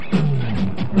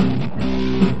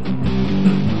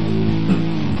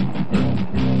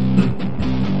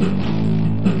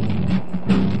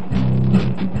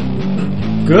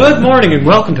Good morning and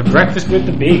welcome to Breakfast with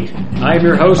the Beak. I am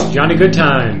your host, Johnny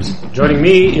Goodtimes. Joining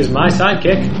me is my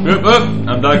sidekick. Whoop, whoop.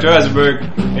 I'm Dr. Eisenberg.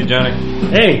 Hey, Johnny.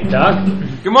 Hey, Doc.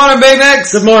 Good morning,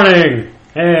 Baymax. Good morning.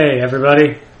 Hey,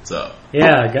 everybody. What's up?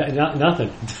 Yeah, nothing.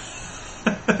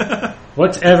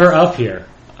 What's ever up here?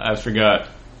 I forgot.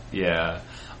 Yeah.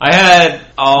 I had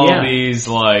all these,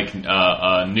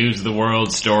 news of the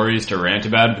world stories to rant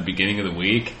about at the beginning of the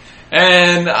week,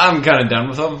 and I'm kind of done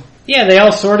with them. Yeah, they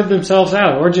all sorted themselves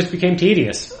out, or just became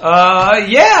tedious.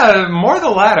 Yeah, more the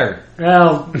latter.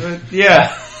 Well,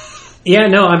 yeah. Yeah,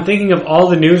 no, I'm thinking of all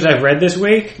the news I've read this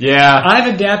week. Yeah.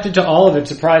 I've adapted to all of it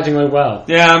surprisingly well.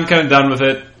 Yeah, I'm kind of done with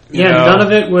it. None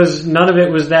of it was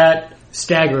that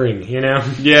staggering, you know?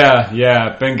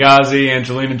 Yeah. Benghazi,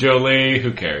 Angelina Jolie,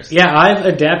 who cares? Yeah, I've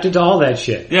adapted to all that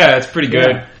shit. Yeah, it's pretty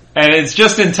good. Yeah. And it's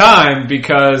just in time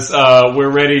because we're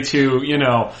ready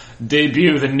to,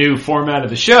 debut the new format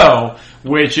of the show,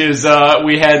 which is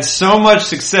we had so much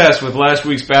success with last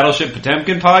week's Battleship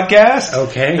Potemkin podcast.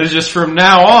 Okay. It's just from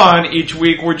now on, each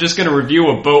week we're just going to review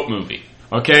a boat movie.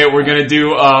 Okay, we're going to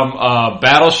do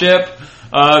Battleship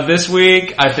this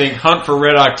week. I think Hunt for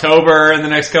Red October in the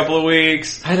next couple of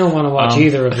weeks. I don't want to watch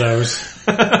either of those.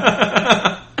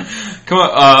 Come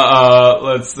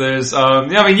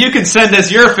on, you can send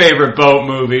us your favorite boat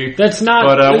movie. That's not...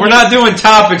 But we're not doing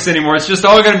topics anymore. It's just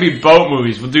all going to be boat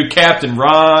movies. We'll do Captain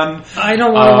Ron. I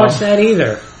don't want to watch that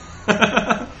either.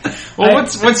 Well,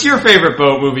 what's your favorite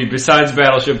boat movie besides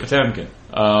Battleship Potemkin?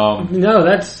 No,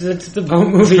 that's the boat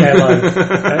movie I like.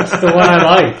 That's the one I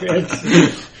like.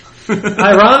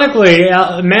 Ironically,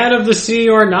 Man of the Sea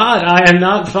or not, I am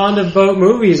not fond of boat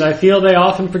movies. I feel they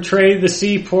often portray the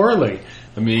sea poorly.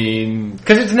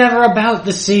 Because it's never about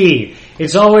the sea.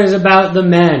 It's always about the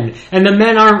men. And the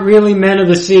men aren't really men of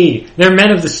the sea. They're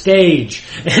men of the stage.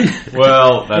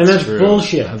 Well, that's, and that's true.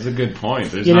 Bullshit. That's a good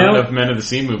point. There's not enough Men of the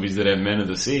Sea movies that have Men of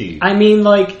the Sea. I mean,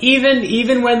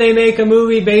 even when they make a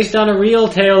movie based on a real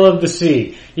tale of the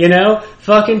sea,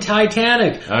 fucking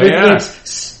Titanic. Oh, Its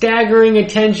staggering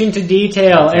attention to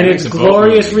detail and its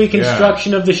glorious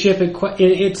reconstruction of the ship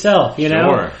itself,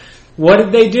 Sure. What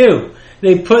did they do?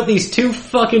 They put these two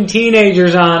fucking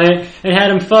teenagers on it and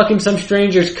had them fucking some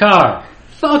stranger's car.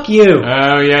 Fuck you.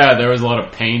 Oh, yeah, there was a lot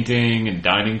of painting and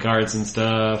dining carts and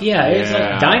stuff. Yeah, it's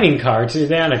like dining carts. Are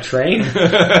they on a train?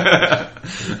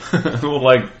 Well,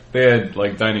 they had,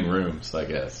 dining rooms, I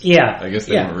guess. Yeah. I guess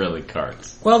they weren't really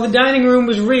carts. Well, the dining room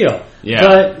was real. Yeah.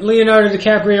 But Leonardo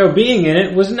DiCaprio being in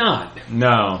it was not.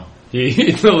 No.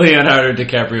 Leonardo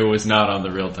DiCaprio was not on the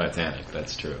real Titanic.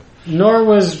 That's true. Nor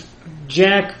was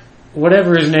Jack...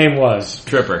 whatever his name was.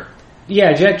 Tripper.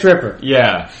 Yeah, Jack Tripper.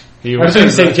 Yeah. I was going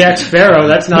to say Jack Sparrow.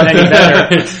 That's not any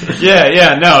better.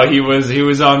 No, he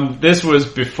was on, this was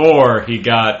before he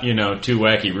got, two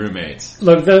wacky roommates.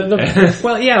 Look,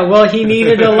 he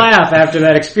needed a laugh after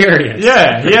that experience.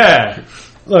 Yeah.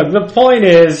 Look, the point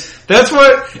is... That's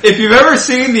what, if you've ever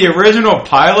seen the original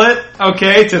pilot,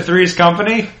 to Three's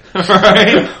Company,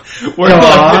 right?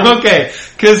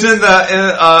 Because in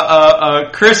the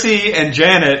Chrissy and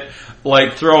Janet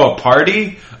throw a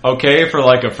party, for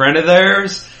a friend of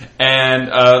theirs,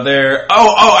 and they're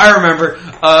I remember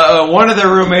one of their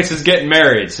roommates is getting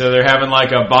married, so they're having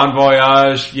a bon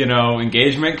voyage,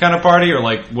 engagement kind of party or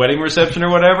wedding reception or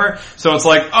whatever. So it's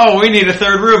we need a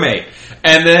third roommate.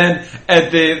 And then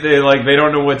they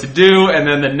don't know what to do, and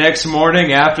then the next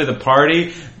morning after the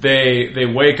party, they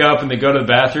wake up and they go to the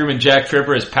bathroom, and Jack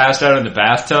Tripper is passed out in the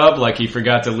bathtub, he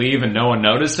forgot to leave and no one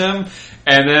noticed him.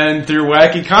 And then through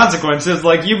wacky consequences,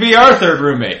 you be our third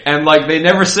roommate. And they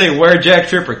never say where Jack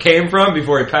Tripper came from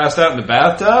before he passed out in the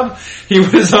bathtub. He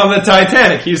was on the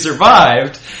Titanic. He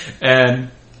survived.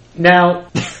 And now,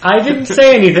 I didn't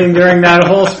say anything during that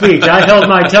whole speech. I held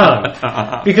my tongue.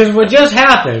 Because what just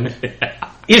happened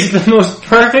is the most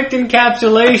perfect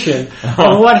encapsulation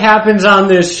of what happens on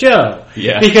this show.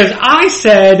 Yeah. Because I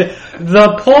said,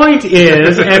 the point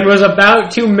is, and was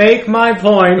about to make my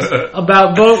point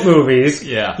about boat movies.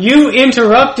 Yeah. You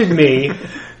interrupted me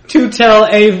to tell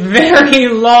a very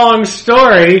long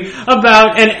story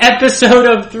about an episode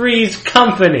of Three's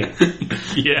Company.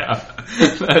 Yeah.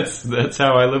 That's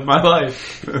how I live my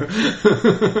life.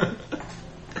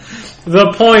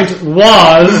 The point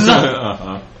was,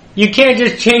 you can't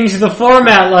just change the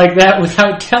format like that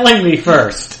without telling me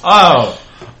first. Oh,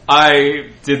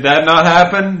 did that not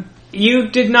happen? You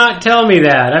did not tell me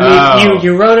that. I mean,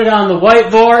 you wrote it on the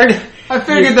whiteboard. I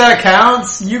figured that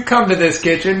counts. You come to this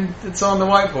kitchen, it's on the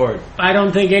whiteboard. I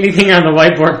don't think anything on the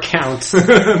whiteboard counts.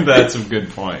 That's a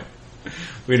good point.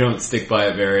 We don't stick by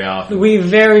it very often. We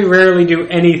very rarely do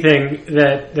anything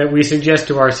that we suggest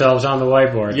to ourselves on the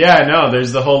whiteboard. Yeah, I know.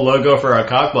 There's the whole logo for our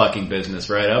cock-blocking business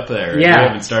right up there. Yeah. We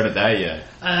haven't started that yet.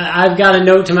 I've got a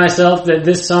note to myself that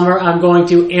this summer I'm going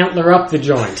to antler up the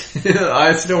joint.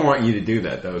 I still want you to do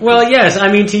that, though. Well, yes. I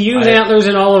mean, to use antlers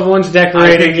in all of one's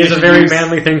decorating is a very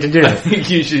manly thing to do. I think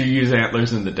you should use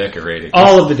antlers in the decorating.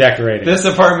 All of the decorating. This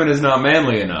apartment is not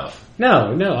manly enough.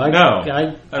 No.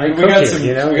 I mean,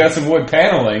 we got some wood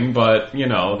paneling, but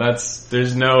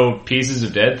there's no pieces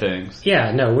of dead things.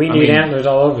 Yeah, no, we need antlers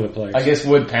all over the place. I guess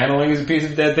wood paneling is a piece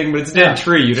of dead thing, but it's a dead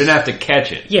tree. You didn't have to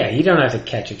catch it. Yeah, you don't have to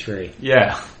catch a tree.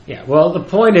 Yeah. Yeah, well, the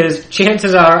point is,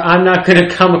 chances are I'm not going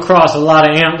to come across a lot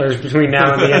of antlers between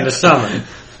now and the end of summer.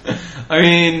 I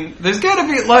mean, there's got to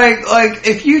be, like,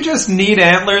 if you just need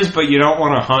antlers but you don't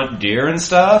want to hunt deer and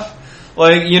stuff,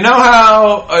 like, you know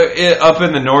how up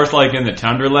in the north, like in the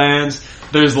Tundralands,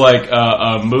 there's like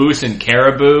a moose and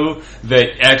caribou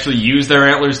that actually use their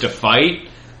antlers to fight?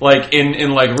 Like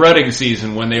in like rutting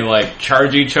season when they like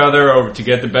charge each other over to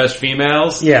get the best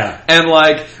females. Yeah. And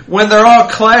like when they're all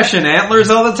clashing antlers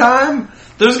all the time,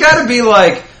 there's got to be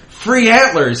like free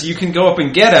antlers you can go up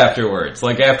and get afterwards,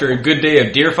 like after a good day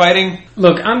of deer fighting.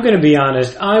 Look, I'm going to be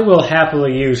honest. I will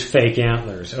happily use fake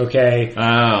antlers, okay? Oh.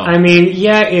 I mean,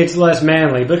 yeah, it's less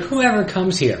manly, but whoever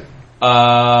comes here.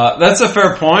 That's a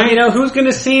fair point. You know, who's going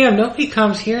to see them? Nobody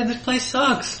comes here. This place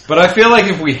sucks. But I feel like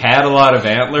if we had a lot of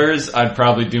antlers, I'd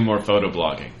probably do more photo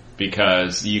blogging.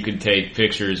 Because you could take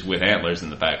pictures with antlers in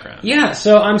the background. Yeah,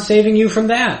 so I'm saving you from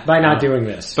that by not doing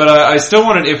this. But I still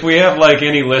wanted, if we have like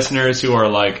any listeners who are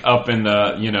like up in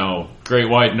the, Great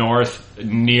White North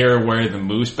near where the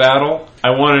moose battle,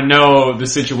 I want to know the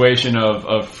situation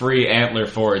of free antler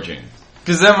foraging.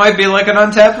 Because that might be like an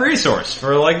untapped resource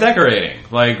for like decorating.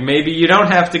 Like maybe you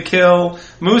don't have to kill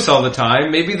moose all the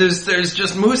time. Maybe there's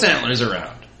just moose antlers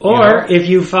around. Or if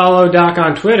you follow Doc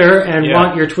on Twitter and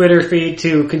want your Twitter feed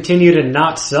to continue to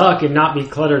not suck and not be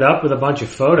cluttered up with a bunch of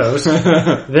photos,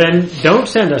 then don't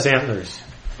send us antlers.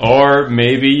 Or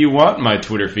maybe you want my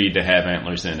Twitter feed to have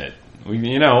antlers in it. We'll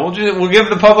give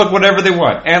the public whatever they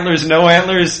want. Antlers, no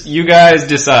antlers, you guys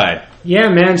decide. Yeah,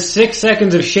 man, 6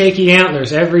 seconds of shaky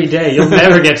antlers every day. You'll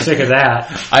never get sick of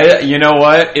that. You know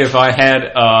what? If I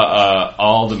had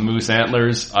all the moose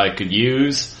antlers I could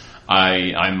use,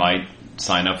 I might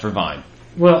sign up for Vine.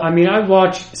 Well, I mean, I'd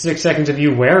watch 6 seconds of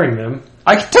you wearing them.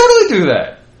 I could totally do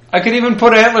that. I could even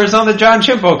put antlers on the John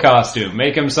Chimpo costume.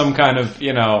 Make him some kind of,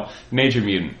 nature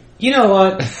mutant. You know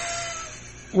what?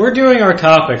 We're doing our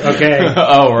topic, okay?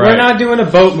 Oh, right. We're not doing a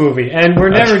boat movie, and we're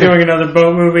never doing another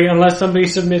boat movie unless somebody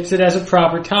submits it as a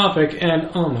proper topic,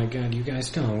 and oh my god, you guys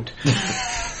don't.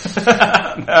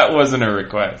 That wasn't a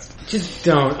request. Just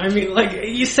don't. I mean, like,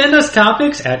 you send us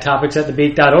topics at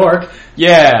topics@thebeak.org.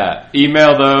 Yeah,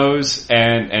 email those,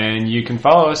 and you can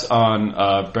follow us on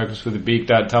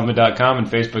breakfastwiththebeak.tumblr.com and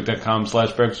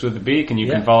facebook.com/breakfastwiththebeak, and you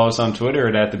can follow us on Twitter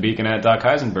at @thebeak and @Doc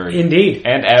Heisenberg. Indeed.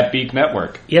 And @Beak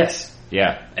Network. Yes.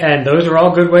 Yeah. And those are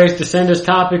all good ways to send us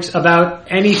topics about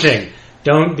anything.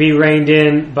 Don't be reined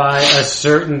in by a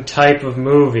certain type of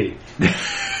movie.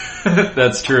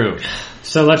 That's true.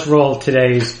 So let's roll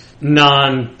today's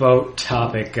non-boat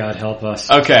topic, God help us.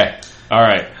 Okay. All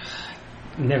right.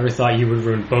 Never thought you would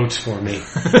ruin boats for me.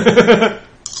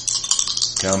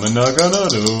 Come and knock on our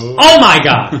door. Oh my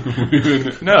god!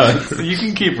 No, you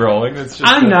can keep rolling. It's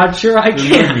just I'm not sure I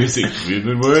can. Music. We've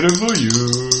been waiting for you.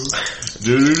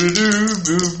 Do do do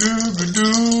do do do do.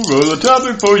 Roll a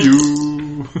topic for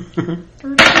you.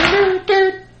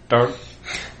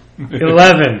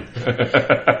 11.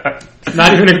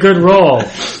 Not even a good roll.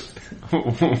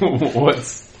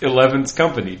 What's 11's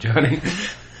company, Johnny?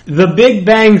 The Big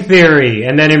Bang Theory,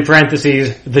 and then in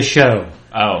parentheses, the show.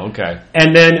 Oh, okay.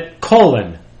 And then,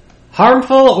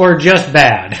 harmful or just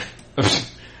bad?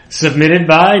 Submitted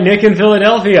by Nick in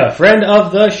Philadelphia, friend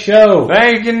of the show.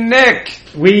 Thank you, Nick.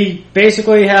 We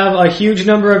basically have a huge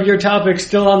number of your topics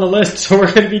still on the list, so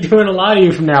we're going to be doing a lot of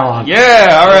you from now on.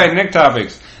 Yeah, alright, Nick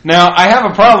topics. Now, I have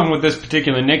a problem with this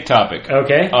particular Nick topic.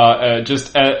 Okay.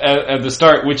 Just at the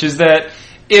start, which is that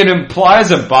it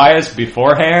implies a bias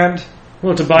beforehand.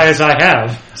 Well, to buy as I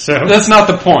have, so... That's not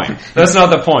the point. That's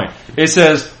not the point. It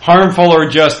says harmful or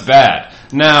just bad.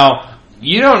 Now,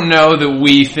 you don't know that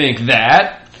we think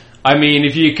that. I mean,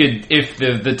 if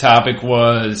the topic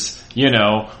was,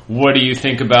 what do you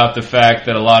think about the fact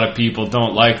that a lot of people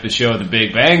don't like the show The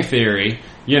Big Bang Theory,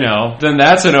 then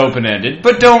that's an open-ended.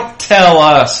 But don't tell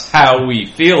us how we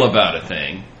feel about a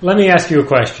thing. Let me ask you a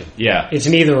question. Yeah. It's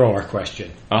an either-or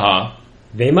question. Uh-huh.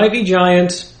 They might be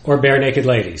giants or bare-naked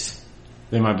ladies.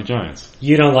 They might be giants.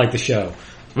 You don't like the show.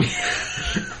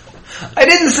 I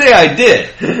didn't say I did.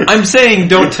 I'm saying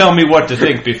don't tell me what to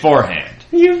think beforehand.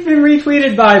 You've been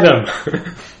retweeted by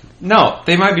them. No,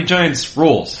 They Might Be Giants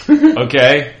rules.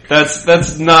 Okay?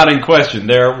 That's not in question.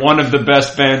 They're one of the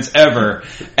best bands ever,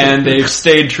 and they've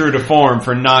stayed true to form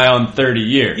for nigh on 30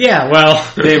 years. Yeah, well...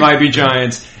 They Might Be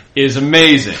Giants is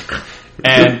amazing.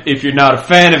 And if you're not a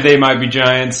fan of They Might Be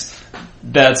Giants,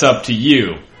 that's up to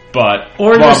you. But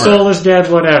or bummer. your soul is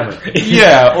dead, whatever.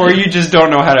 Yeah, or you just don't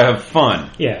know how to have fun.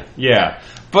 Yeah. Yeah.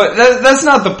 But that's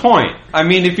not the point. I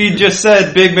mean, if you just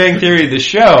said Big Bang Theory the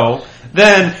show,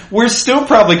 then we're still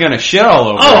probably going to shit all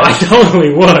over Oh, it. I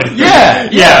totally would.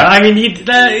 Yeah. I mean,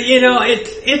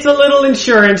 it's a little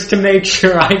insurance to make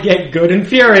sure I get good and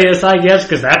furious, I guess,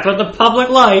 because that's what the public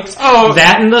likes. Oh.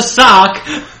 That and the sock.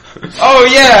 Oh,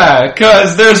 yeah,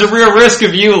 because there's a real risk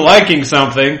of you liking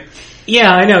something.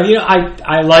 Yeah, I know.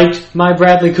 I liked my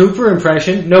Bradley Cooper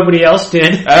impression. Nobody else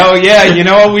did. Oh, yeah, you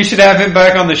know what? We should have him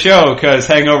back on the show, because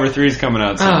Hangover 3's coming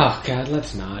out soon. Oh, God,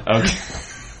 let's not. Okay.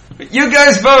 You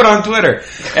guys vote on Twitter.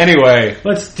 Anyway.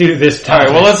 Let's do this topic.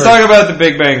 Alright, well, let's talk about the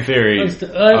Big Bang Theory.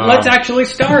 Let's actually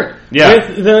start. Yeah.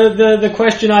 With the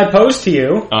question I posed to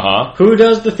you. Uh-huh. Who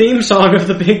does the theme song of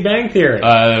the Big Bang Theory?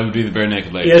 That would be the Bare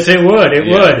Naked Ladies. Yes, it would. It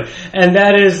would. And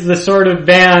that is the sort of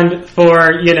band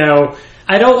for,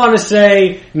 I don't want to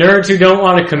say nerds who don't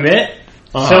want to commit,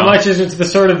 so much as it's the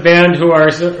sort of band who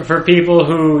are for people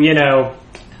who,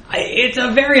 it's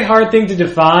a very hard thing to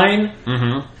define,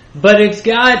 but it's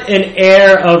got an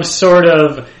air of sort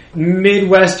of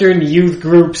Midwestern youth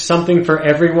group, something for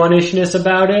everyone-ishness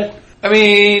about it. I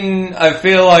mean, I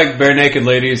feel like Bare Naked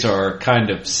Ladies are kind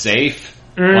of safe,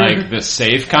 like the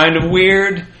safe kind of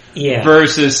weird. Yeah.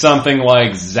 Versus something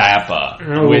like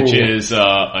Zappa, which is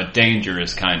a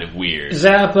dangerous kind of weird.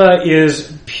 Zappa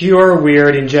is pure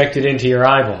weird injected into your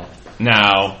eyeball.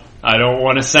 Now, I don't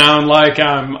want to sound like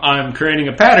I'm creating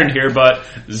a pattern here, but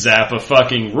Zappa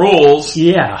fucking rules.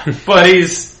 Yeah. But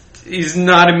he's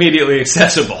not immediately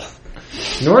accessible.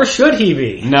 Nor should he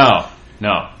be. No.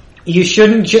 You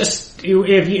shouldn't just,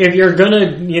 if you're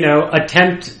gonna,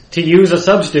 attempt to use a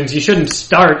substance, you shouldn't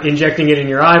start injecting it in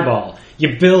your eyeball.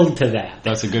 You build to that.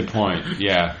 That's a good point.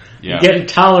 Yeah. You get a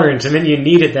tolerance, and then you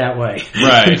need it that way.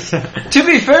 Right. To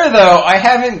be fair, though, I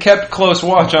haven't kept close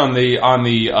watch on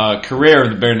the career of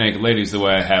the Bare Naked Ladies the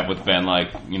way I have with a band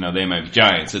like, They Might Be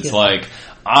Giants. It's like,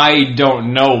 I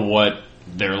don't know what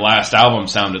their last album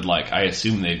sounded like. I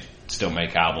assume they still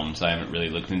make albums. I haven't really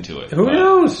looked into it. Who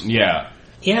knows? Yeah.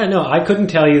 Yeah, no, I couldn't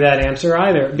tell you that answer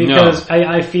either, because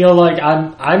I feel like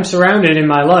I'm surrounded in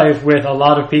my life with a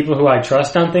lot of people who I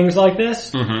trust on things like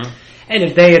this, and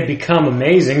if they had become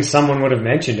amazing, someone would have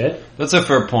mentioned it. That's a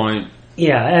fair point.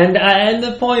 Yeah, and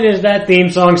the point is that theme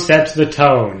song sets the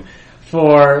tone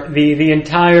for the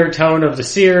entire tone of the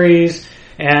series,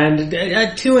 and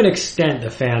to an extent the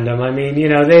fandom. I mean,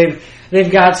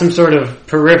 they've got some sort of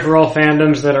peripheral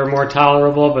fandoms that are more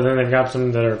tolerable, but then they've got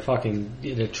some that are fucking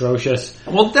atrocious.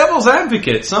 Well, devil's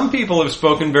advocate. Some people have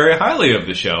spoken very highly of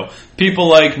the show. People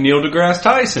like Neil deGrasse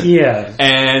Tyson. Yeah.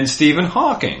 And Stephen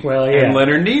Hawking. Well, yeah. And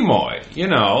Leonard Nimoy.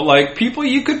 Like people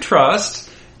you could trust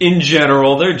in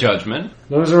general, their judgment.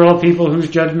 Those are all people whose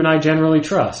judgment I generally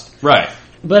trust. Right.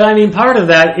 But I mean, part of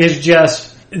that is just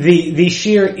the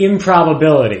sheer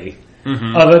improbability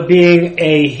of it being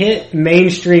a hit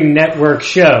mainstream network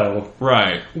show.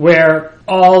 Right. Where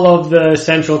all of the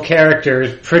central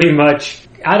characters pretty much,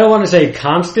 I don't want to say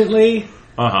constantly,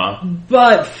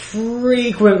 but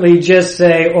frequently just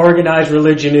say organized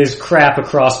religion is crap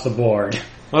across the board.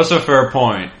 That's a fair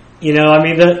point. I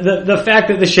mean, the fact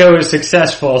that the show is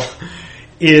successful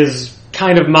is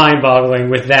kind of mind-boggling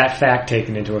with that fact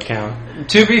taken into account.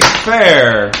 To be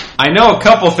fair, I know a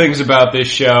couple things about this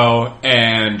show,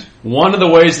 and one of the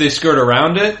ways they skirt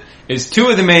around it is two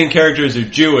of the main characters are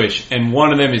Jewish, and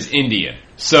one of them is Indian.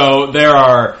 So there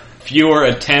are fewer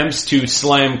attempts to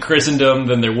slam Christendom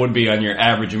than there would be on your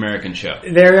average American show.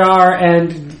 There are,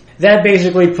 and that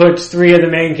basically puts three of the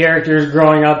main characters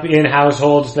growing up in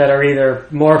households that are either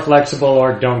more flexible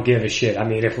or don't give a shit. I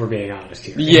mean, if we're being honest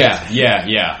here.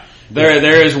 Yeah.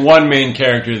 There is one main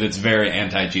character that's very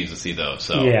anti-Jesus-y, though.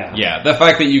 So yeah, the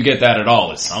fact that you get that at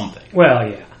all is something.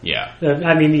 Well, yeah.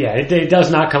 I mean, it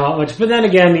does not come out much. But then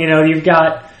again, there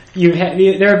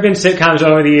have been sitcoms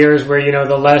over the years where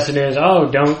the lesson is,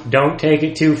 don't take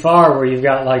it too far. Where you've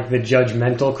got like the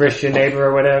judgmental Christian neighbor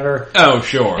or whatever. Oh,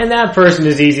 sure. And that person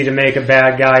is easy to make a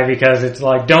bad guy because it's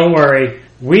like, don't worry,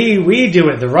 we do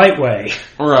it the right way.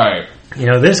 Right.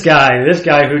 This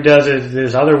guy who does it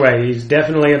this other way, he's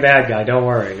definitely a bad guy, don't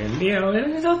worry. And,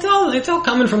 it's all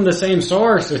coming from the same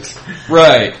source.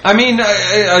 Right. I mean,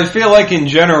 I feel like in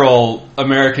general,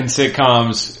 American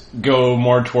sitcoms go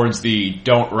more towards the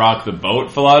don't rock the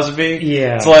boat philosophy.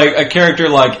 Yeah. It's like a character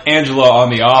like Angela on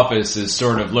The Office is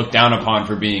sort of looked down upon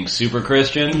for being super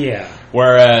Christian. Yeah.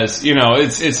 Whereas,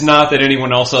 it's not that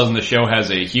anyone else on the show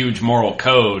has a huge moral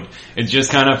code. It's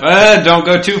just kind of, don't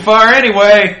go too far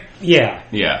anyway. Yeah.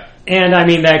 Yeah. And I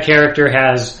mean, that character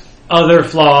has other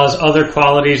flaws, other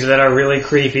qualities that are really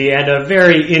creepy, and a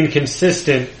very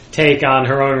inconsistent take on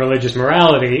her own religious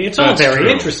morality. It's all That's very true.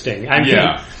 interesting. I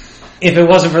mean, if it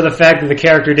wasn't for the fact that the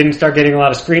character didn't start getting a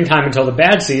lot of screen time until the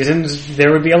bad seasons,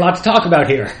 there would be a lot to talk about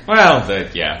here. Well,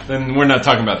 then we're not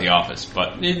talking about The Office,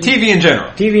 but TV in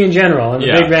general. TV in general, and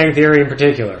the Big Bang Theory in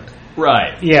particular.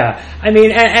 Right. Yeah. I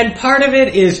mean, and part of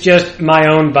it is just my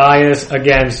own bias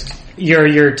against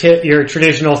your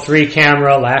traditional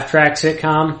 3-camera laugh track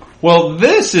sitcom. Well,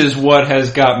 this is what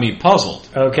has got me puzzled.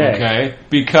 Okay.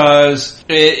 Because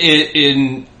it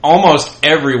in almost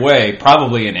every way,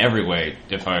 probably in every way,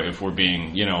 if we're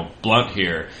being, blunt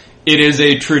here, it is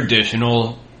a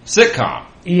traditional sitcom.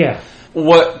 Yeah.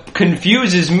 What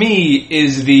confuses me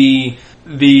is the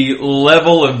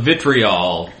level of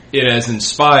vitriol it has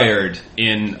inspired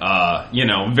in,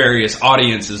 various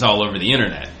audiences all over the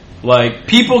internet. Like,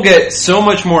 people get so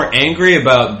much more angry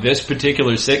about this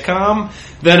particular sitcom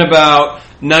than about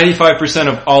 95%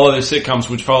 of all other sitcoms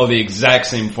which follow the exact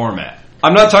same format.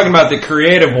 I'm not talking about the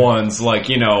creative ones like,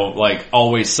 like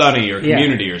Always Sunny or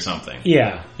Community or something.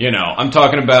 Yeah. I'm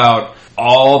talking about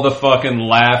all the fucking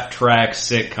laugh track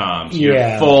sitcoms.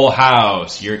 Your Full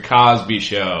House, your Cosby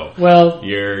Show. Well,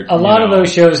 a lot of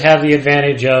those shows have the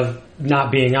advantage of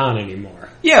not being on anymore.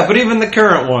 Yeah, but even the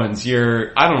current ones,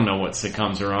 I don't know what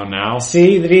sitcoms are on now.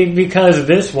 See, because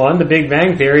this one, The Big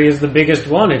Bang Theory, is the biggest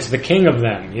one. It's the king of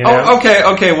them, Oh,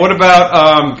 okay. What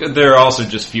about, there are also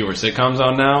just fewer sitcoms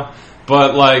on now,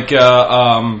 but like,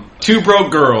 Two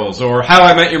Broke Girls, or How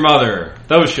I Met Your Mother,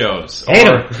 those shows.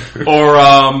 Or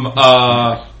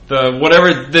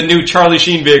the new Charlie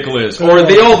Sheen vehicle is, or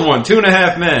the old one,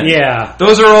 2.5 Men. Yeah.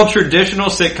 Those are all traditional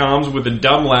sitcoms with a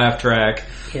dumb laugh track.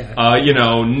 Yeah.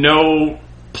 No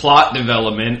plot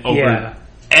development over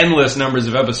endless numbers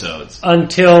of episodes.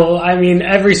 Until,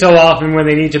 every so often when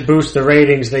they need to boost the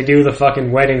ratings, they do the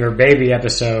fucking wedding or baby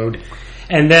episode.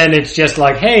 And then it's just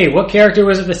like, hey, what character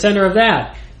was at the center of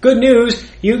that? Good news,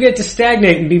 you get to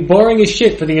stagnate and be boring as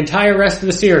shit for the entire rest of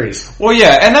the series. Well,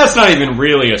 yeah, and that's not even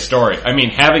really a story.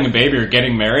 Having a baby or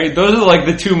getting married, those are like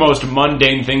the two most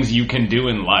mundane things you can do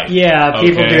in life. Yeah,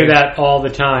 people do that all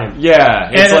the time. Yeah,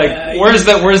 it's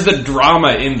where's the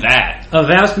drama in that? A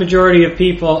vast majority of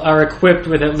people are equipped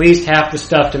with at least half the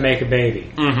stuff to make a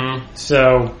baby. Mm-hmm.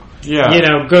 So,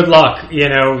 good luck,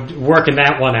 working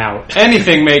that one out.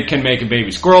 Anything can make a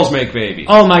baby. Squirrels make babies.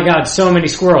 Oh my god, so many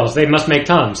squirrels. They must make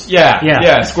tons.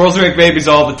 Yeah. Squirrels make babies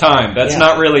all the time. That's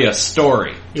not really a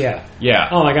story. Yeah. Yeah.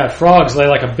 Oh my god, frogs lay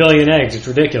like 1 billion eggs. It's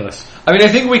ridiculous. I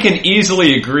think we can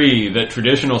easily agree that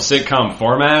traditional sitcom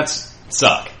formats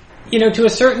suck. To a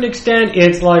certain extent,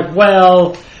 it's like,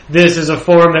 well, this is a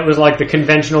form that was like the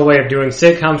conventional way of doing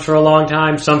sitcoms for a long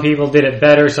time. Some people did it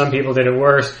better, some people did it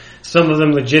worse. Some of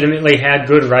them legitimately had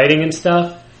good writing and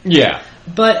stuff. Yeah.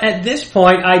 But at this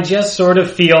point, I just sort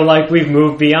of feel like we've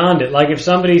moved beyond it. Like if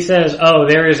somebody says, oh,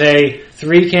 there is a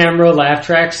 3-camera laugh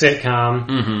track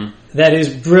sitcom that is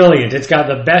brilliant. It's got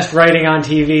the best writing on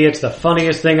TV. It's the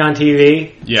funniest thing on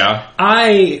TV. Yeah.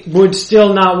 I would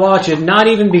still not watch it, not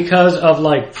even because of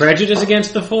like prejudice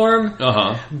against the form,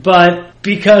 but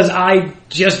because I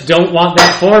just don't want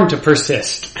that form to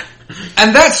persist.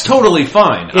 And that's totally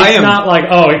fine. It's not like,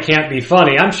 oh, it can't be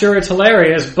funny. I'm sure it's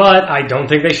hilarious, but I don't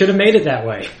think they should have made it that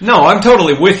way. No, I'm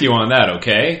totally with you on that,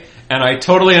 okay? And I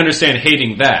totally understand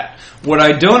hating that. What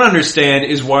I don't understand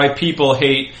is why people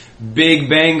hate Big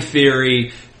Bang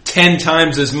Theory 10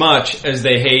 times as much as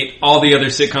they hate all the other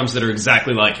sitcoms that are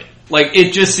exactly like it. Like,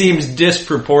 it just seems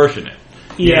disproportionate.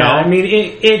 Yeah,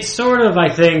 it's sort of,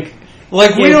 I think...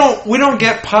 Like, we don't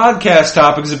get podcast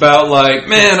topics about, like,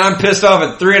 man, I'm pissed off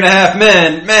at 3.5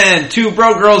 Men, man, 2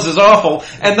 Broke Girls is awful,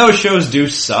 and those shows do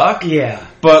suck. Yeah.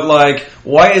 But, like,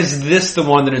 why is this the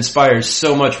one that inspires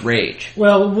so much rage?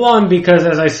 Well, one, because,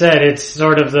 as I said, it's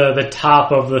sort of the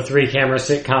top of the 3-camera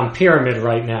sitcom pyramid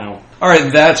right now.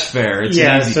 Alright, that's fair. It's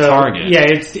an easy target. Yeah,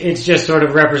 it's just sort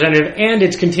of representative, and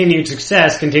its continued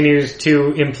success continues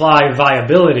to imply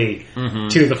viability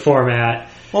to the format.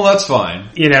 Well, that's fine.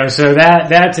 So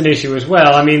that's an issue as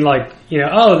well.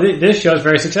 This show is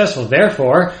very successful.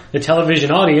 Therefore, the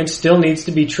television audience still needs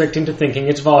to be tricked into thinking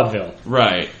it's vaudeville.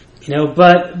 Right.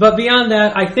 But beyond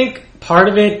that, I think part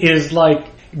of it is like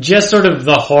just sort of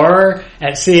the horror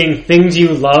at seeing things you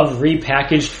love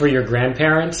repackaged for your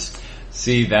grandparents.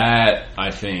 See, that,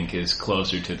 I think, is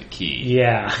closer to the key.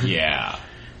 Yeah. Yeah.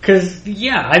 Because,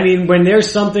 I mean, when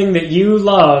there's something that you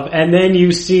love and then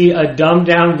you see a dumbed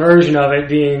down version of it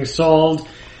being sold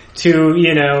to,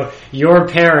 your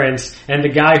parents and the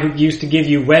guy who used to give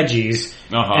you wedgies,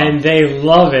 and they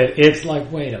love it, it's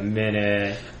like, wait a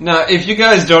minute. Now, if you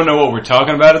guys don't know what we're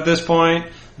talking about at this point,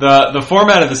 the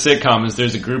format of the sitcom is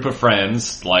there's a group of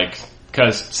friends,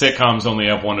 because sitcoms only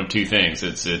have one of two things.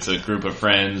 It's a group of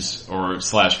friends or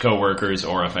 / coworkers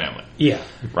or a family. Yeah.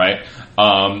 Right?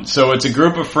 So it's a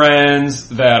group of friends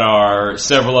that are,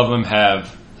 several of them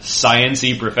have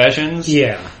science-y professions.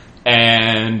 Yeah.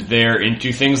 And they're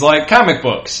into things like comic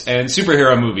books and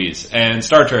superhero movies and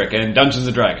Star Trek and Dungeons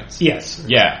and Dragons. Yes.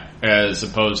 Yeah. As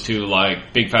opposed to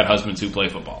big fat husbands who play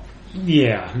football.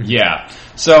 Yeah. Yeah.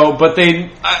 So, but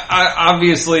I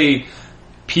obviously,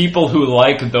 people who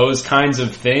like those kinds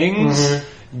of things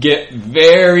get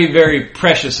very, very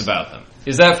precious about them.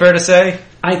 Is that fair to say?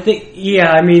 I think,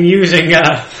 using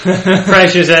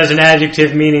precious as an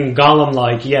adjective meaning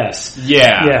Gollum-like, yes.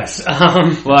 Yeah. Yes.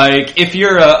 If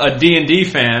you're a D&D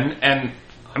fan, and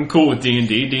I'm cool with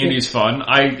D&D, D&D's fun,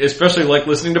 I especially like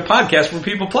listening to podcasts where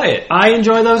people play it. I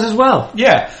enjoy those as well.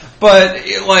 Yeah, but,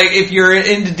 if you're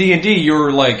into D&D,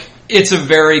 you're it's a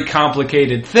very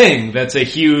complicated thing that's a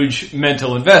huge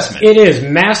mental investment. It is.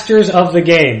 Masters of the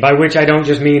game, by which I don't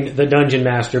just mean the dungeon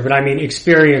master, but I mean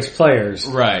experienced players.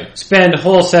 Right. Spend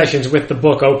whole sessions with the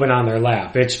book open on their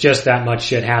lap. It's just that much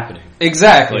shit happening.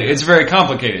 Exactly. Yeah. It's very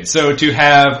complicated. So to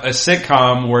have a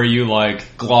sitcom where you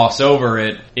gloss over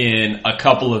it in a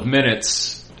couple of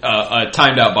minutes,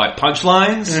 timed out by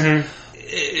punchlines,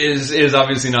 is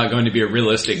obviously not going to be a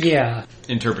realistic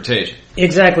interpretation.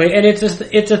 Exactly, and it's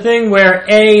a thing where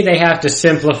they have to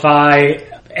simplify,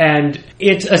 and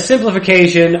it's a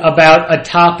simplification about a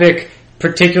topic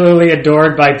particularly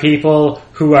adored by people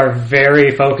who are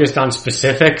very focused on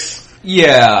specifics.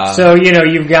 Yeah. So,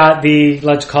 you've got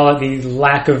let's call it the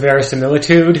lack of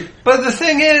verisimilitude. But the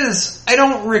thing is, I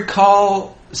don't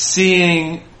recall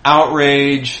seeing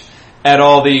outrage at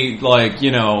all the,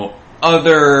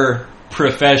 other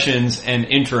professions and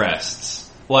interests.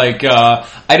 I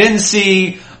didn't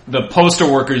see the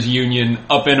postal workers union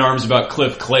up in arms about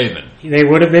Cliff Clavin. They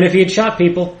would have been if he had shot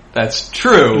people. That's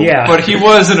true. Yeah. But he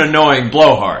was an annoying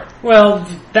blowhard. Well,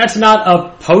 that's not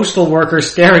a postal worker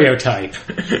stereotype.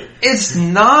 It's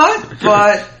not,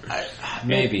 but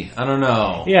maybe. I don't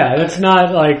know. Yeah, it's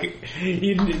not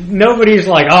nobody's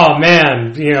oh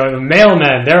man, the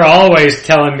mailmen, they're always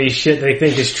telling me shit they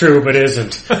think is true but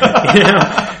isn't.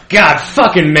 God,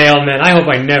 fucking mailmen. I hope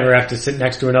I never have to sit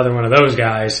next to another one of those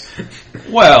guys.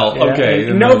 Well,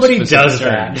 okay. Nobody does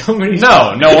that.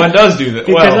 No one does do that.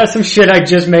 Because that's some shit I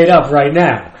just made up right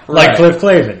now. Right. Like Cliff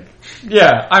Clavin.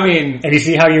 Yeah, I mean... And you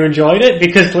see how you enjoyed it?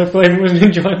 Because Cliff Clavin was an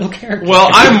enjoyable character. Well,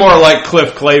 I'm more like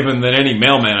Cliff Clavin than any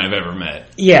mailman I've ever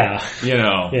met. Yeah.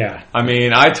 Yeah. I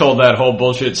mean, I told that whole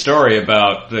bullshit story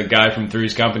about the guy from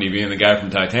Three's Company being the guy from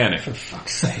Titanic. For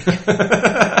fuck's sake.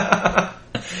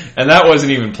 And that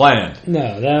wasn't even planned.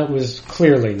 No, that was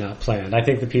clearly not planned. I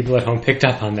think the people at home picked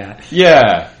up on that.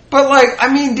 Yeah. But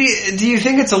do you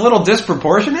think it's a little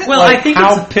disproportionate? Well, I think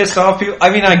how pissed off people. I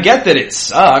mean, I get that it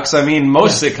sucks. I mean,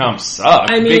 most sitcoms suck.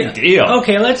 Big deal.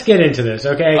 Okay, let's get into this.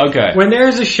 Okay. Okay. When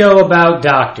there's a show about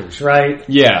doctors, right?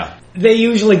 Yeah. They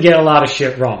usually get a lot of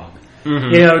shit wrong.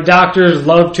 Mm-hmm. Doctors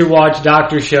love to watch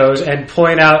doctor shows and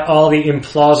point out all the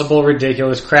implausible,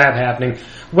 ridiculous crap happening,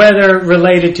 whether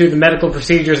related to the medical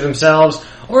procedures themselves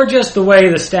or just the way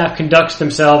the staff conducts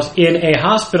themselves in a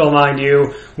hospital, mind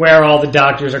you, where all the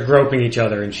doctors are groping each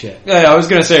other and shit. Yeah, I was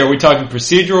going to say, are we talking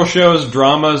procedural shows,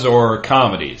 dramas, or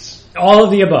comedies? All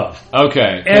of the above.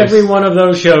 Okay. Every one of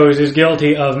those shows is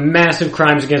guilty of massive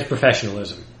crimes against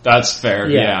professionalism. That's fair,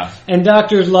 yeah. And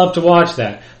doctors love to watch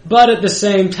that. But at the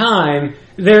same time,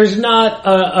 there's not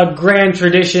a grand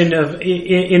tradition of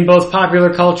in both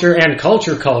popular culture and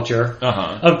culture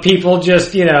of people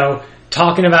just,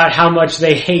 talking about how much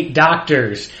they hate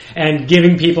doctors and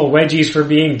giving people wedgies for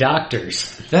being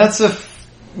doctors.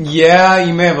 Yeah,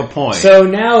 you may have a point. So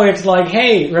now it's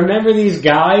hey, remember these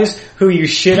guys who you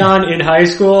shit on in high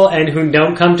school and who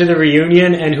don't come to the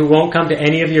reunion and who won't come to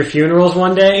any of your funerals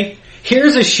one day?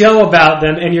 Here's a show about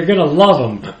them and you're gonna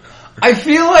love them. I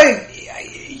feel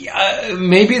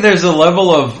maybe there's a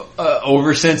level of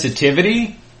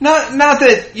oversensitivity. Not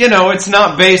that, it's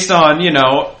not based on,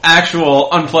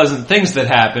 actual unpleasant things that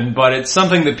happen, but it's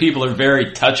something that people are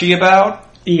very touchy about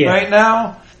right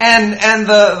now. And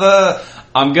the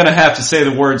I'm gonna have to say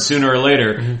the word sooner or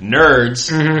later,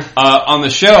 nerds, on the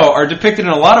show are depicted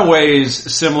in a lot of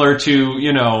ways similar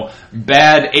to,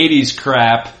 bad 80s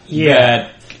crap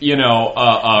that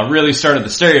really started the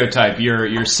stereotype.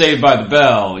 You're Saved by the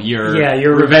Bell.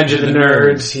 You're Revenge of the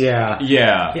Nerds.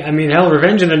 Yeah. I mean, hell,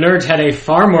 Revenge of the Nerds had a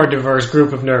far more diverse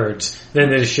group of nerds than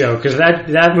this show, because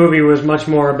that movie was much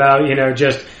more about,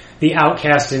 just the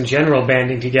outcasts in general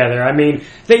banding together. I mean,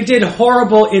 they did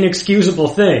horrible, inexcusable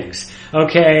things.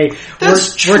 Okay,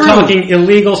 we're talking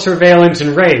illegal surveillance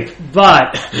and rape,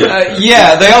 but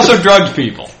they also drugged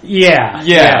people.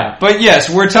 Yeah. But yes,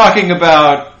 we're talking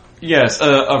about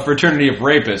a fraternity of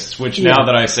rapists, which now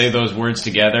that I say those words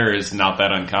together is not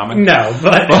that uncommon. No,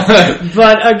 but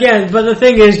but the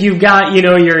thing is, you've got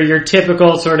your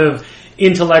typical sort of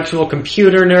intellectual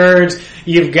computer nerds.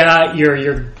 You've got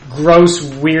your gross,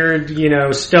 weird,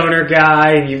 stoner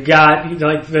guy, and you've got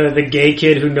like the gay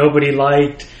kid who nobody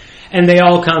liked. And they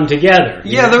all come together.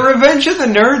 Yeah, the Revenge of the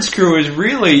Nerds crew is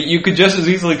really, you could just as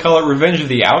easily call it Revenge of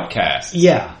the Outcasts.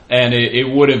 Yeah. And it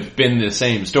would have been the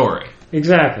same story.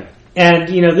 Exactly. And,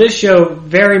 this show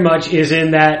very much is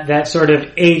in that sort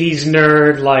of 80s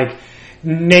nerd, like,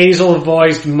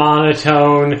 nasal-voiced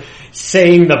monotone,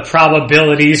 saying the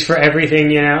probabilities for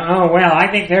everything, oh, well, I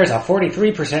think there's a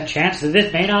 43% chance that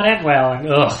this may not end well. And,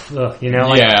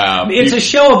 it's a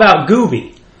show about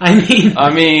Gooby. I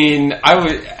mean,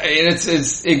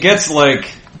 it gets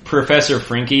like Professor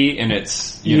Frinky in its,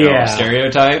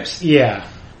 stereotypes. Yeah.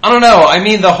 I don't know. I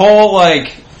mean, the whole,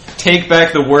 take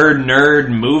back the word nerd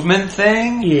movement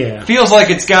thing feels like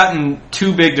it's gotten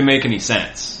too big to make any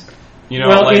sense.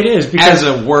 It is. Because, as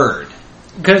a word.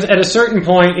 Because at a certain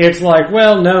point, it's like,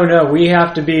 well, no, we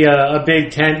have to be a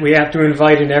big tent. We have to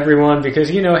invite in everyone because,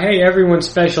 hey, everyone's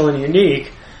special and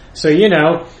unique. So,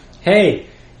 hey,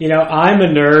 I'm a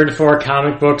nerd for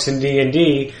comic books and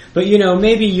D&D, but,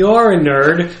 maybe you're a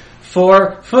nerd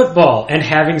for football and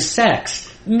having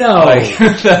sex. No. He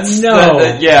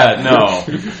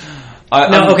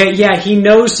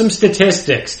knows some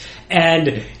statistics,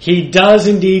 and he does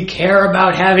indeed care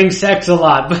about having sex a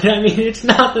lot, but I mean, it's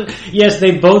not yes,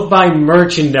 they both buy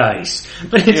merchandise,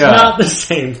 but it's not the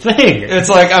same thing. It's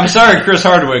like, I'm sorry, Chris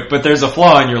Hardwick, but there's a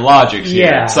flaw in your logic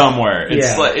here somewhere.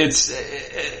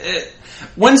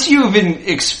 Once you've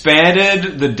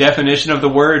expanded the definition of the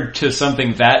word to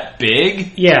something that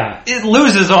big, it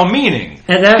loses all meaning.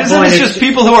 At that point, then it's just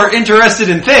people who are interested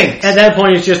in things. At that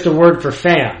point, it's just a word for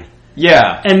fan.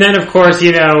 Yeah. And then, of course,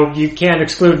 you can't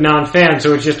exclude non-fan,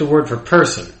 so it's just a word for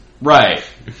person. Right.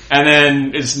 And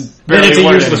then it's barely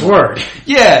a useless word.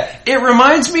 Yeah. It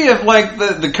reminds me of,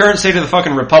 the current state of the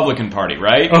fucking Republican Party,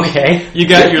 right? Okay. You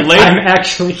got your I'm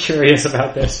actually curious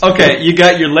about this. Okay, you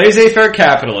got your laissez-faire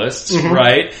capitalists,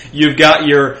 right? You've got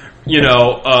your,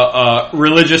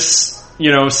 religious,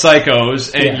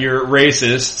 psychos and your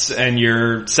racists and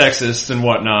your sexists and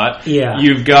whatnot. Yeah.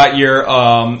 You've got your,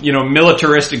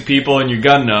 militaristic people and your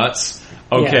gun nuts.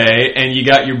 Okay, and you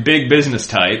got your big business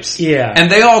types. Yeah. And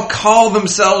they all call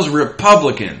themselves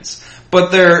Republicans. But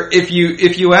if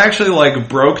you actually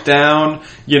broke down,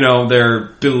 their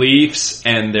beliefs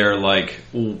and their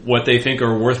what they think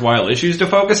are worthwhile issues to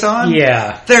focus on.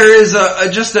 Yeah. There is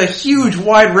just a huge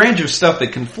wide range of stuff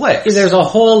that conflicts. There's a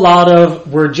whole lot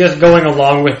of, we're just going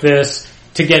along with this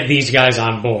to get these guys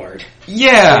on board.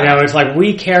 Yeah. It's like,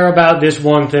 we care about this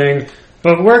one thing,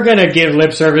 but we're going to give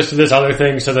lip service to this other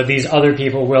thing so that these other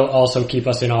people will also keep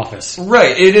us in office.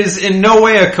 Right. It is in no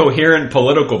way a coherent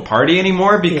political party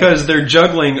anymore because they're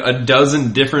juggling a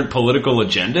dozen different political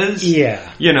agendas.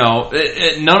 Yeah.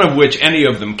 None of which any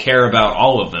of them care about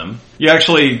all of them. You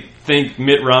actually think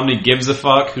Mitt Romney gives a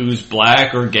fuck who's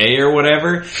black or gay or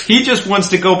whatever. He just wants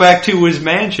to go back to his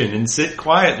mansion and sit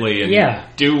quietly and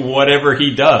do whatever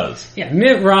he does. Yeah,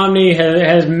 Mitt Romney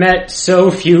has met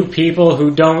so few people who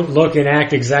don't look and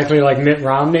act exactly like Mitt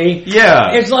Romney.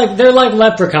 Yeah. It's like, they're like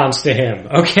leprechauns to him,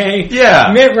 okay?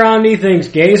 Yeah. Mitt Romney thinks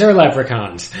gays are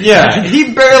leprechauns. Yeah,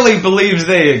 he barely believes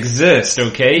they exist,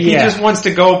 okay? He just wants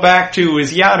to go back to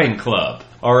his yachting club,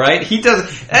 alright? He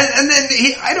does, and then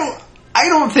I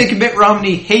don't think Mitt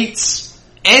Romney hates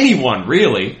anyone,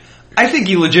 really. I think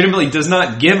he legitimately does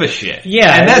not give a shit.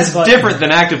 Yeah. And that's different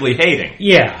than actively hating.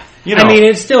 Yeah. I mean,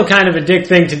 it's still kind of a dick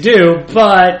thing to do,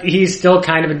 but he's still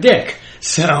kind of a dick.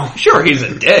 So. Sure, he's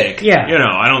a dick. Yeah.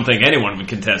 I don't think anyone would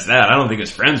contest that. I don't think his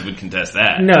friends would contest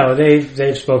that. No,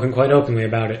 they've spoken quite openly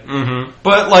about it. Mm-hmm.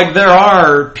 But, there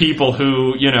are people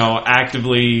who,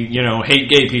 actively, hate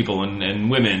gay people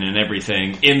and women and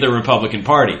everything in the Republican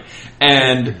Party.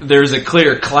 And there's a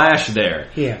clear clash there.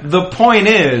 Yeah. The point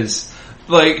is,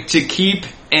 to keep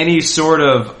any sort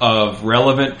of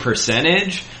relevant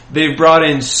percentage, they've brought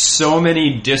in so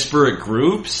many disparate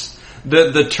groups.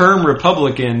 The term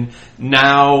Republican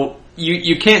now,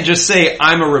 you can't just say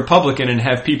I'm a Republican and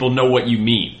have people know what you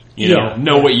mean.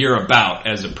 know what you're about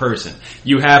as a person.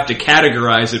 You have to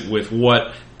categorize it with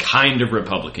what kind of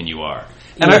Republican you are.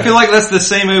 And I feel like that's the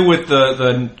same way with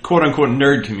the quote-unquote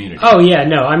nerd community. Oh, yeah,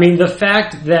 no. I mean, the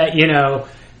fact that,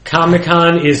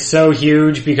 Comic-Con is so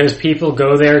huge because people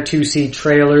go there to see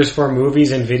trailers for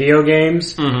movies and video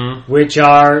games, which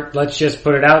are, let's just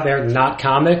put it out there, not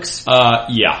comics.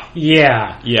 Yeah.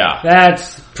 Yeah.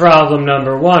 That's problem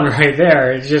number one right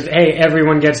there. It's just, hey,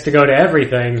 everyone gets to go to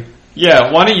everything.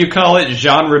 Yeah, why don't you call it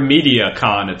Genre Media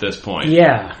Con at this point?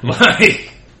 Yeah.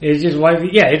 It's just,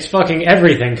 it's fucking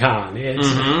everything con.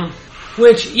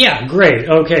 Which, yeah, great.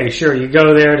 Okay, sure, you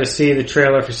go there to see the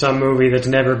trailer for some movie that's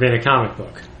never been a comic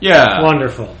book. Yeah.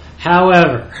 Wonderful.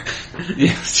 However,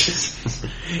 it's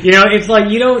like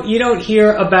you don't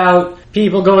hear about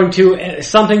people going to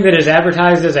something that is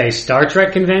advertised as a Star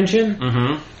Trek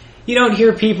convention. You don't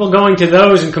hear people going to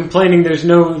those and complaining there's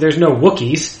no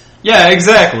Wookiees. Yeah,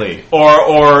 exactly.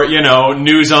 Or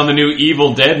news on the new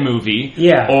Evil Dead movie.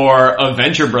 Yeah. Or a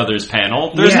Venture Brothers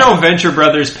panel. There's no Venture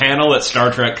Brothers panel at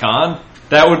Star Trek Con.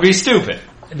 That would be stupid.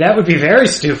 That would be very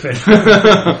stupid.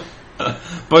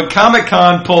 But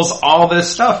Comic-Con pulls all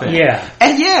this stuff in. Yeah.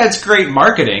 And yeah, it's great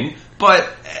marketing, but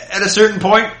at a certain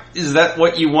point, is that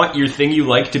what you want your thing you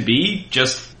like to be?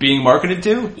 Just being marketed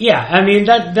to? Yeah, I mean,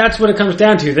 that's what it comes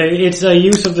down to. It's a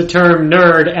use of the term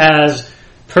nerd as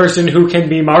person who can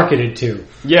be marketed to.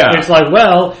 Yeah. It's like,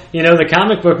 well, the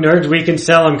comic book nerds, we can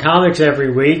sell them comics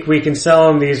every week. We can sell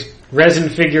them these resin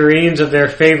figurines of their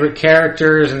favorite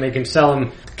characters, and they can sell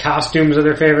them costumes of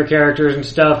their favorite characters and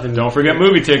stuff. And don't forget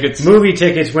movie tickets. Movie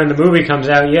tickets when the movie comes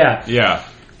out, yeah. Yeah.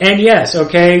 And yes,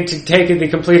 okay, to take it the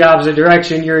complete opposite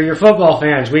direction, you're football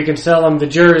fans. We can sell them the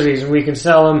jerseys, and we can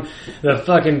sell them the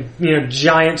fucking,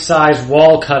 giant-sized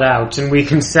wall cutouts, and we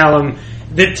can sell them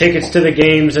the tickets to the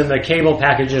games and the cable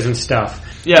packages and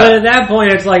stuff. Yeah. But at that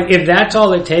point, it's like, if that's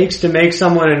all it takes to make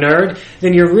someone a nerd,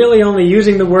 then you're really only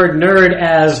using the word nerd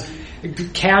as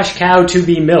cash cow to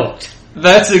be milked.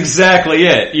 That's exactly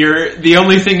it. The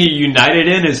only thing you united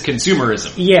in is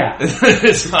consumerism. Yeah.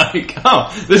 It's like,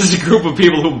 this is a group of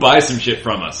people who buy some shit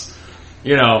from us.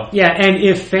 Yeah, and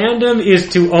if fandom is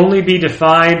to only be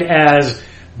defined as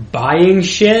buying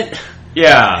shit,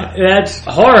 yeah, that's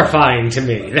horrifying to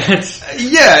me. It's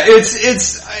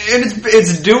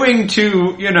doing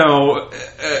to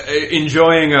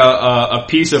enjoying a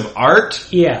piece of art.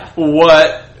 Yeah,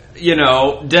 what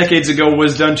decades ago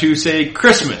was done to, say,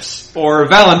 Christmas or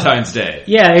Valentine's Day.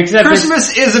 Yeah, exactly.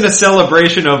 Christmas isn't a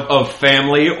celebration of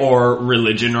family or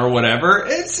religion or whatever.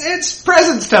 It's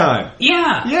presents time.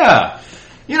 Yeah. Yeah.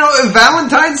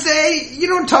 Valentine's Day, you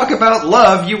don't talk about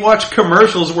love. You watch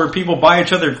commercials where people buy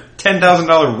each other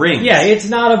 $10,000 rings. Yeah, it's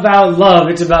not about love.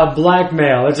 It's about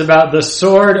blackmail. It's about the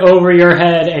sword over your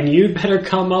head, and you better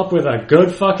come up with a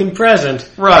good fucking present.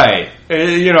 Right.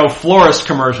 Florist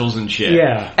commercials and shit.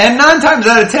 Yeah. And 9 times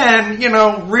out of 10,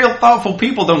 real thoughtful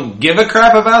people don't give a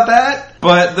crap about that.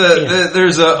 But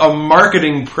there's a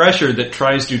marketing pressure that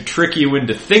tries to trick you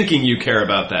into thinking you care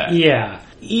about that. Yeah.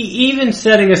 Even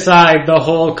setting aside the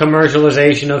whole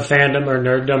commercialization of fandom or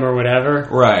nerddom or whatever.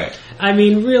 Right. I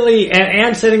mean, really,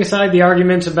 and setting aside the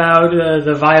arguments about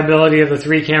the viability of the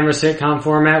 3-camera sitcom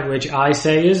format, which I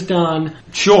say is done.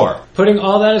 Sure. Putting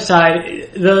all that aside,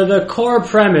 the core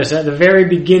premise at the very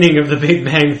beginning of the Big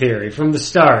Bang Theory, from the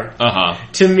start,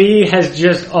 to me has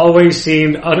just always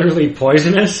seemed utterly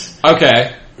poisonous.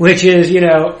 Okay. Which is,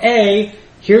 A,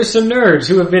 here's some nerds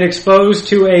who have been exposed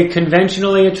to a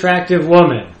conventionally attractive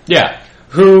woman. Yeah.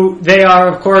 Who they are,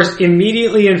 of course,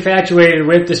 immediately infatuated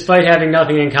with despite having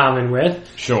nothing in common with.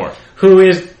 Sure. Who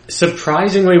is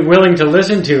surprisingly willing to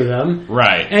listen to them.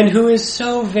 Right. And who is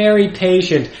so very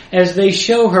patient as they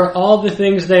show her all the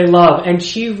things they love. And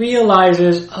she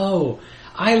realizes,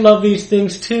 I love these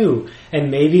things too.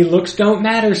 And maybe looks don't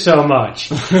matter so much.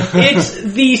 It's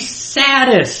the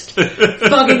saddest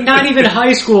fucking, not even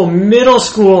high school, middle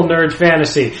school nerd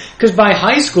fantasy. Because by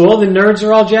high school, the nerds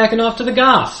are all jacking off to the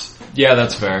goths. Yeah,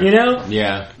 that's fair. Yeah.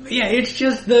 Yeah, it's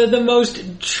just the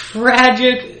most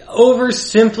tragic,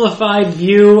 oversimplified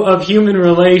view of human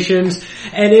relations,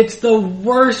 and it's the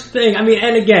worst thing. I mean,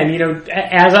 and again,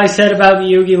 as I said about the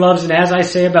Yugi Loves, and as I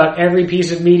say about every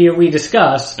piece of media we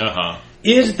discuss,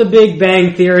 is the Big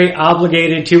Bang Theory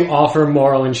obligated to offer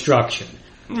moral instruction?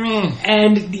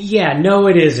 And no,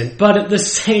 it isn't. But at the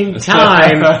same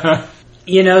time,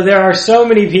 there are so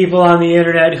many people on the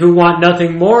internet who want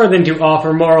nothing more than to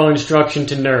offer moral instruction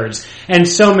to nerds. And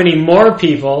so many more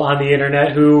people on the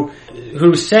internet who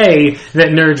say that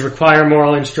nerds require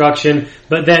moral instruction,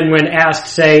 but then when asked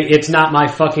say, it's not my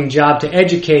fucking job to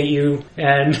educate you,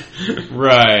 and...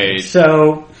 Right.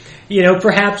 So...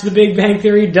 perhaps The Big Bang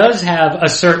Theory does have a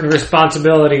certain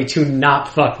responsibility to not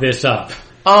fuck this up.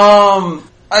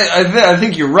 I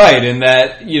think you're right in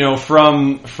that,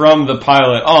 from the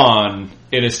pilot on,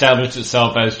 it established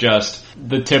itself as just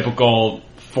the typical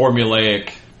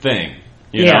formulaic thing.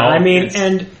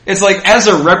 It's like, as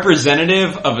a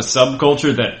representative of a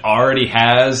subculture that already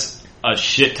has a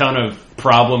shit ton of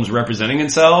problems representing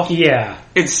itself,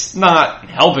 it's not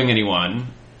helping anyone.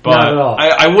 But not at all.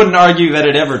 I wouldn't argue that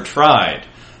it ever tried.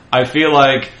 I feel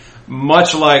like,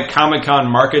 much like Comic-Con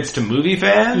markets to movie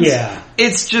fans,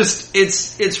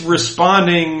 it's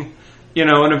responding, in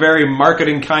a very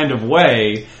marketing kind of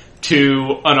way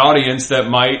to an audience that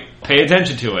might pay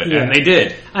attention to it, and they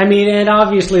did. And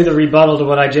obviously the rebuttal to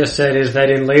what I just said is that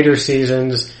in later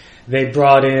seasons they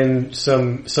brought in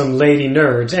some lady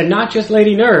nerds, and not just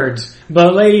lady nerds,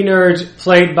 but lady nerds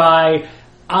played by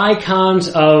icons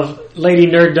of lady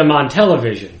nerddom on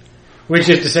television, which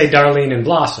is to say Darlene and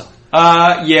Blossom.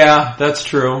 Yeah, that's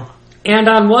true. And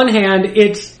on one hand,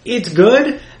 it's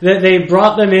good that they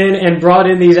brought them in and brought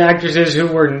in these actresses who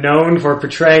were known for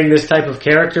portraying this type of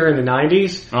character in the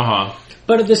 90s. Uh-huh.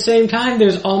 But at the same time,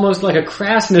 there's almost like a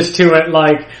crassness to it,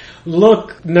 like,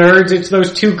 look, nerds, it's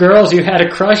those two girls you had a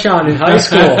crush on in high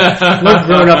school. Look,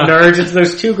 grown-up nerds, it's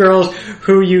those two girls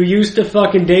who you used to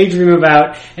fucking daydream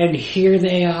about, and here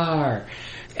they are.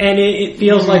 And it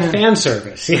feels like fan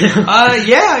service,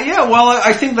 Yeah. Well,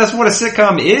 I think that's what a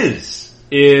sitcom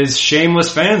is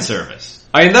shameless fan service.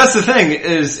 That's the thing,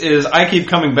 is I keep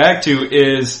coming back to,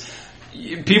 is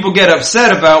people get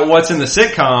upset about what's in the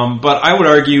sitcom, but I would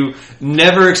argue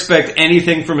never expect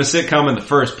anything from a sitcom in the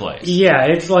first place. Yeah,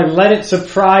 it's like, let it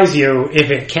surprise you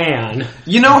if it can.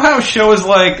 You know how shows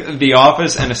like The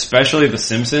Office and especially The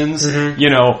Simpsons,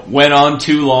 went on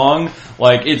too long?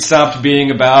 Like, it stopped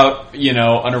being about,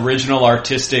 an original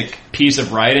artistic piece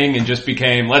of writing and just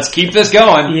became, let's keep this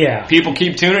going. Yeah. People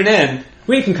keep tuning in.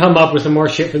 We can come up with some more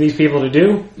shit for these people to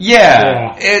do.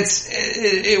 Yeah.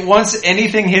 Once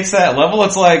anything hits that level,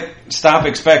 it's like, stop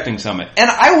expecting something. And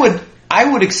I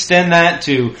would extend that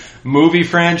to movie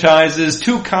franchises,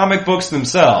 to comic books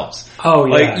themselves. Oh,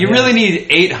 yeah. Like, you really need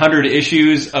 800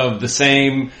 issues of the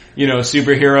same,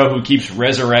 superhero who keeps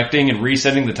resurrecting and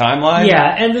resetting the timeline.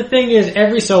 Yeah, and the thing is,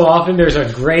 every so often there's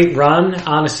a great run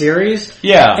on a series.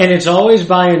 Yeah. And it's always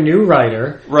by a new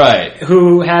writer. Right.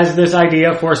 Who has this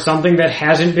idea for something that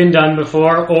hasn't been done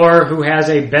before, or who has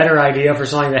a better idea for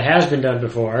something that has been done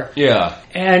before. Yeah.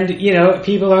 And,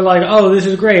 people are like, oh, this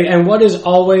is great. And what is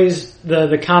always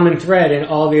the common thread in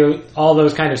all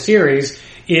those kind of series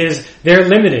is they're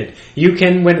limited. You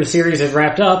can, when the series is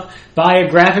wrapped up, buy a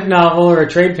graphic novel or a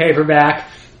trade paperback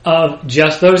of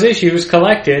just those issues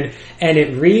collected, and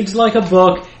it reads like a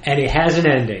book, and it has an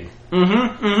ending.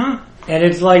 Mm-hmm, mm-hmm. And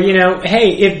it's like,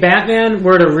 hey, if Batman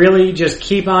were to really just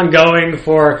keep on going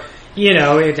for,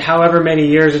 however many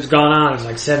years it's gone on, it's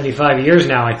like 75 years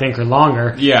now, I think, or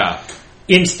longer. Yeah.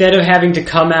 Instead of having to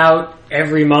come out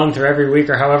every month or every week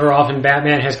or however often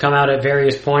Batman has come out at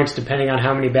various points, depending on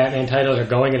how many Batman titles are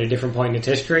going at a different point in its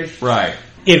history. Right.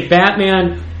 If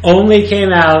Batman only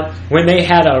came out when they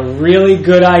had a really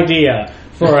good idea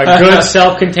for a good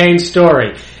self-contained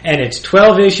story, and it's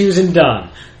 12 issues and done.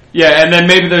 Yeah, and then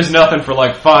maybe there's nothing for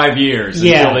like 5 years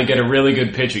until they get a really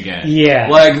good pitch again. Yeah.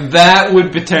 Like, that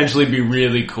would potentially be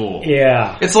really cool.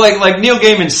 Yeah. It's like Neil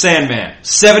Gaiman's Sandman.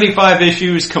 75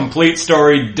 issues, complete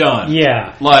story, done.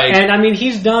 Yeah. And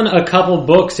he's done a couple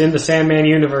books in the Sandman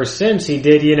universe since. He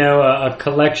did, a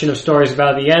collection of stories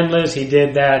about the Endless. He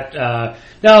did that,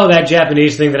 that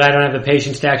Japanese thing that I don't have the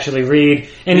patience to actually read.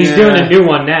 And he's doing a new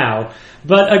one now.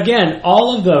 But again,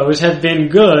 all of those have been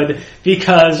good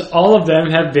because all of them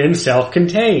have been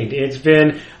self-contained. It's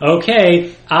been,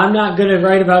 okay, I'm not going to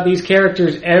write about these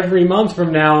characters every month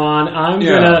from now on.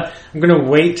 I'm going to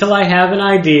wait till I have an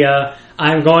idea.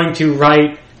 I'm going to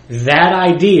write that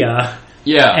idea.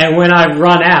 Yeah. And when I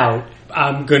run out,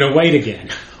 I'm going to wait again.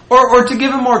 Or to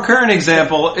give a more current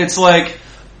example, it's like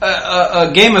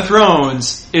Game of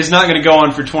Thrones is not going to go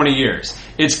on for 20 years.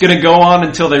 It's going to go on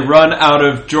until they run out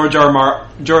of George R.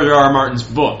 R. Martin's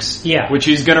books. Yeah. Which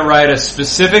he's going to write a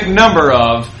specific number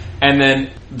of, and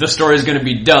then the story is going to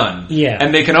be done. Yeah.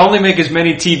 And they can only make as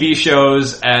many TV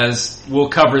shows as will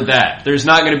cover that. There's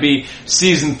not going to be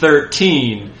season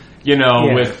 13,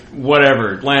 with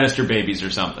whatever, Lannister babies or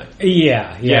something.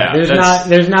 Yeah.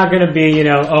 There's not going to be,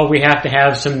 we have to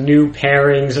have some new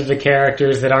pairings of the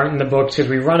characters that aren't in the books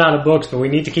because we run out of books, but we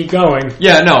need to keep going.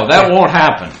 Yeah, no, that won't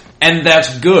happen. And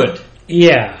that's good.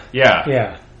 Yeah. Yeah.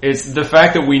 Yeah. It's the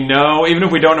fact that we know, even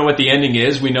if we don't know what the ending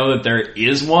is, we know that there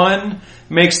is one,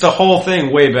 makes the whole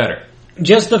thing way better.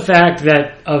 just the fact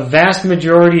that a vast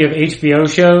majority of HBO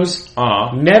shows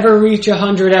never reach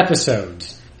 100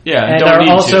 episodes. Yeah, and don't are need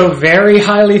also to. very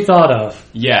highly thought of.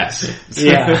 Yes.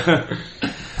 Yeah.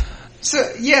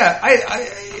 So, yeah,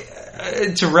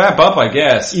 I to wrap up, I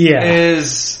guess,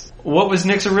 is what was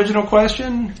Nick's original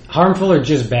question? Harmful or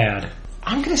just bad?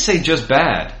 I'm going to say just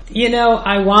bad. You know,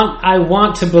 I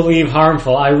want to believe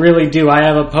harmful. I really do. I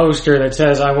have a poster that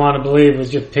says I want to believe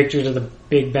with just pictures of the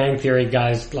Big Bang Theory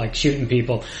guys like shooting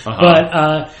people.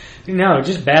 But no,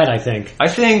 just bad. I think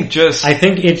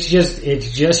it's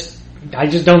just I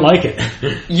just don't like it.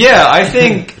 Yeah, I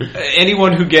think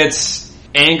anyone who gets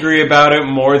angry about it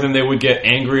more than they would get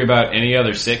angry about any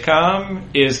other sitcom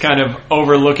is kind of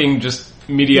overlooking just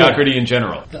mediocrity in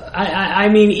general. I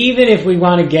mean, even if we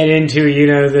want to get into, you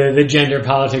know, the gender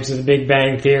politics of the Big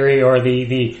Bang Theory or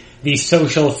the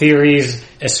social theories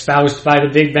espoused by the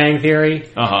Big Bang Theory,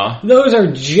 those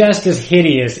are just as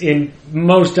hideous in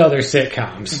most other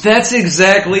sitcoms. That's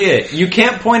exactly it. You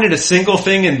can't point at a single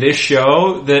thing in this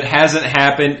show that hasn't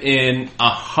happened in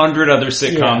 100 other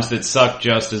sitcoms that suck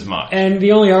just as much. And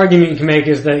the only argument you can make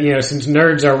is that, you know, since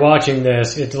nerds are watching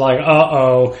this, it's like,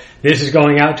 this is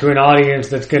going out to an audience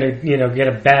that's gonna, you know, get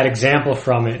a bad example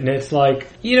from it. And it's like,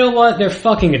 you know what? They're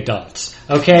fucking adults.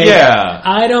 Okay? Yeah.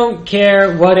 I don't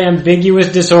care what ambiguous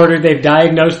disorder they've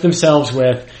diagnosed themselves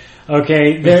with.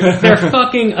 Okay? They're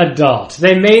fucking adults.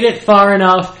 They made it far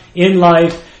enough in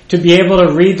life to be able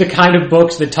to read the kind of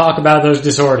books that talk about those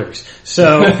disorders.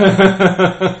 So,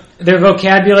 their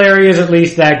vocabulary is at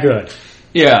least that good.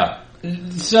 Yeah.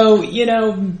 So, you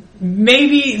know,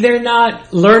 maybe they're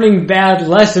not learning bad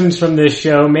lessons from this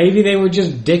show. Maybe they were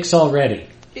just dicks already.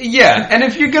 Yeah, and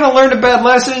if you're going to learn a bad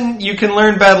lesson, you can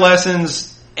learn bad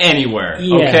lessons anywhere,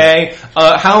 okay?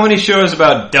 How many shows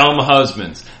about dumb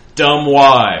husbands, dumb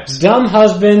wives? Dumb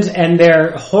husbands and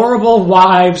their horrible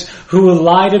wives who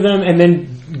lie to them and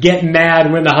then get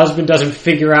mad when the husband doesn't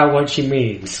figure out what she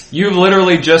means. You've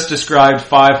literally just described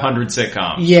 500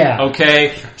 sitcoms. Yeah.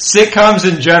 Okay? Sitcoms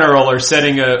in general are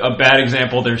setting a bad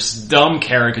example. There's dumb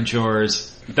caricatures.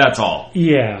 That's all.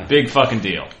 Yeah. Big fucking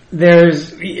deal.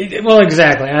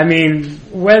 Exactly. I mean,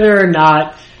 whether or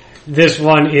not this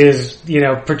one is, you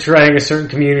know, portraying a certain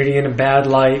community in a bad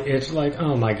light, it's like,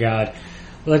 oh my god.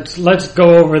 Let's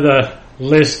go over the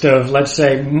list of, let's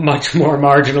say, much more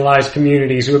marginalized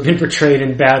communities who have been portrayed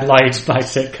in bad lights by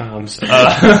sitcoms.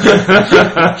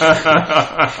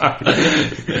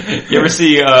 You ever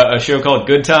see a show called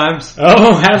Good Times?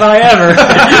 Oh, have I ever?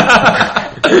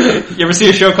 You ever see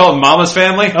a show called Mama's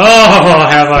Family? Oh,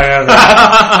 have I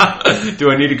ever?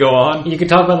 Do I need to go on? You could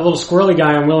talk about the little squirrely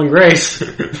guy on Will and Grace.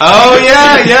 Oh,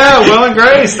 yeah, Will and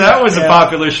Grace. That was a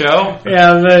popular show.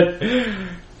 Yeah, but...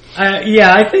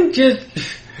 I think just...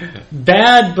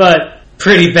 bad, but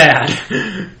pretty bad.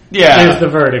 Yeah. Is the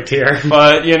verdict here.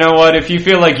 But you know what? If you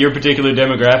feel like your particular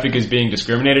demographic is being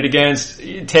discriminated against,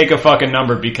 take a fucking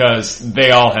number because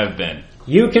they all have been.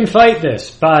 You can fight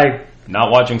this by... not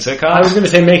watching sitcoms? I was going to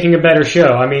say making a better show.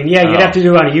 I mean, yeah, you'd have to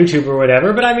do it on YouTube or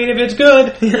whatever, but I mean, if it's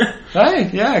good... hey,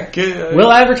 yeah.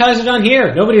 We'll advertise it on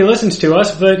here. Nobody listens to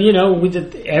us, but, you know,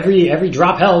 every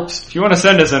drop helps. If you want to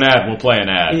send us an ad, we'll play an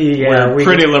ad. Yeah, We're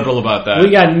pretty liberal about that.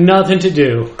 We got nothing to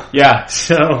do. Yeah.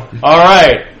 So...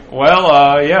 alright.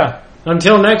 Well, yeah.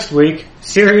 Until next week,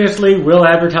 seriously, we'll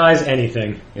advertise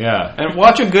anything. Yeah. And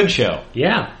watch a good show.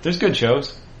 Yeah. There's good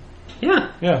shows.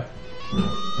 Yeah. Yeah.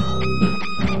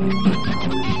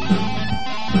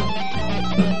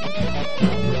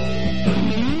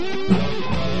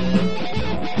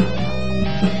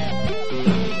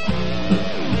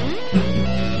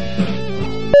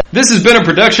 This has been a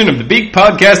production of the Beak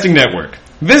Podcasting Network.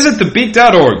 Visit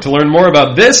thebeak.org to learn more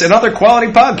about this and other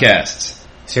quality podcasts.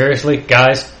 Seriously,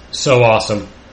 guys, so awesome.